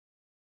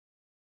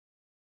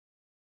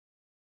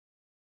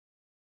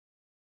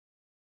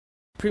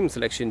premium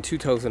selection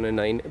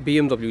 2009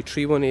 BMW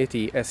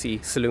 318e SE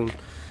Saloon.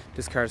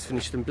 This car is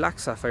finished in black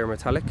sapphire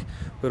metallic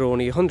with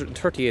only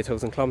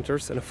 138,000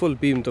 kilometers and a full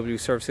BMW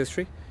service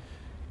history.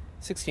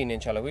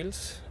 16-inch alloy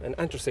wheels, an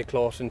anthracite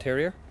cloth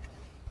interior.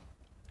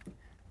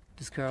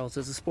 This car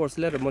also has a sports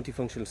leather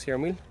multifunctional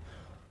steering wheel,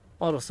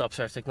 auto stop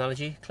start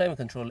technology, climate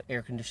control,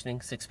 air conditioning,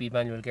 6-speed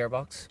manual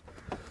gearbox.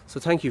 So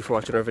thank you for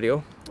watching our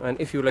video,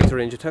 and if you would like to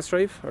arrange a test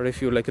drive, or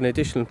if you would like an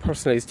additional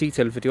personalised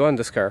detailed video on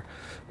this car,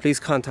 please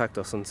contact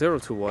us on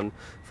 021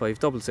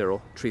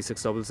 500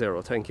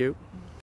 3600. Thank you.